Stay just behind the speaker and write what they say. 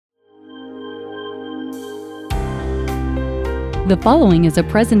The following is a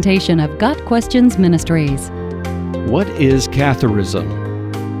presentation of Got Questions Ministries. What is Catharism?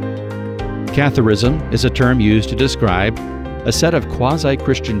 Catharism is a term used to describe a set of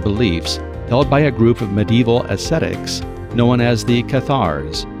quasi-Christian beliefs held by a group of medieval ascetics known as the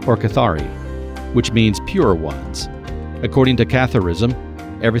Cathars or Cathari, which means pure ones. According to Catharism,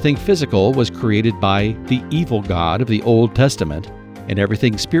 everything physical was created by the evil God of the Old Testament, and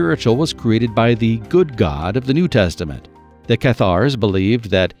everything spiritual was created by the good God of the New Testament. The Cathars believed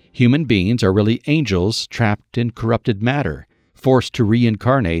that human beings are really angels trapped in corrupted matter, forced to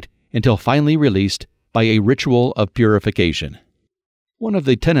reincarnate until finally released by a ritual of purification. One of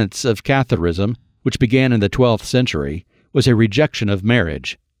the tenets of Catharism, which began in the 12th century, was a rejection of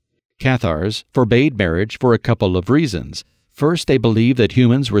marriage. Cathars forbade marriage for a couple of reasons. First, they believed that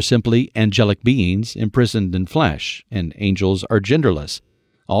humans were simply angelic beings imprisoned in flesh, and angels are genderless.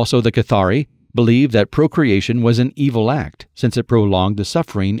 Also, the Cathari believed that procreation was an evil act, since it prolonged the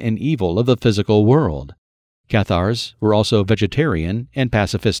suffering and evil of the physical world. Cathars were also vegetarian and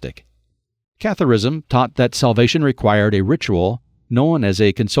pacifistic. Catharism taught that salvation required a ritual known as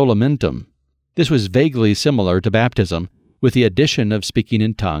a consolamentum. This was vaguely similar to baptism, with the addition of speaking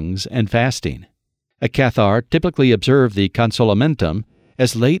in tongues and fasting. A Cathar typically observed the consolamentum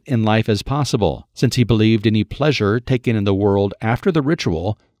as late in life as possible, since he believed any pleasure taken in the world after the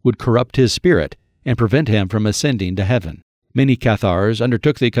ritual would corrupt his spirit and prevent him from ascending to heaven. Many Cathars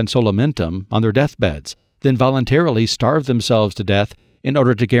undertook the consolamentum on their deathbeds, then voluntarily starved themselves to death in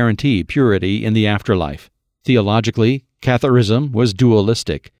order to guarantee purity in the afterlife. Theologically, Catharism was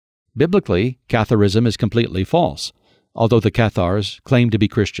dualistic. Biblically, Catharism is completely false, although the Cathars claim to be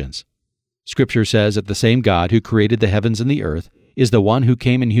Christians. Scripture says that the same God who created the heavens and the earth is the one who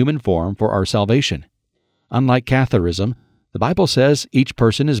came in human form for our salvation. Unlike Catharism, the Bible says each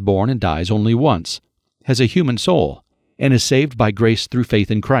person is born and dies only once, has a human soul, and is saved by grace through faith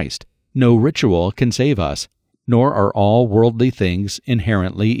in Christ. No ritual can save us, nor are all worldly things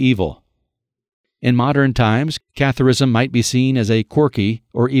inherently evil. In modern times, Catharism might be seen as a quirky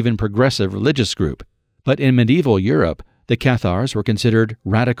or even progressive religious group, but in medieval Europe, the Cathars were considered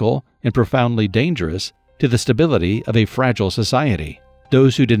radical and profoundly dangerous to the stability of a fragile society.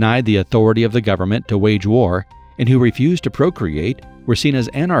 Those who denied the authority of the government to wage war and who refused to procreate were seen as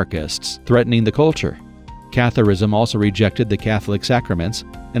anarchists threatening the culture. Catharism also rejected the Catholic sacraments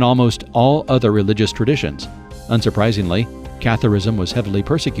and almost all other religious traditions. Unsurprisingly, Catharism was heavily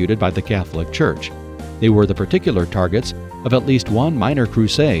persecuted by the Catholic Church. They were the particular targets of at least one minor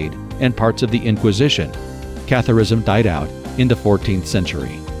crusade and parts of the Inquisition. Catharism died out in the 14th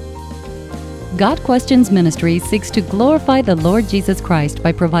century. Got Questions Ministries seeks to glorify the Lord Jesus Christ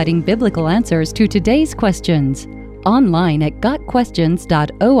by providing biblical answers to today's questions. Online at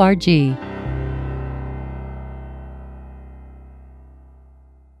gotquestions.org.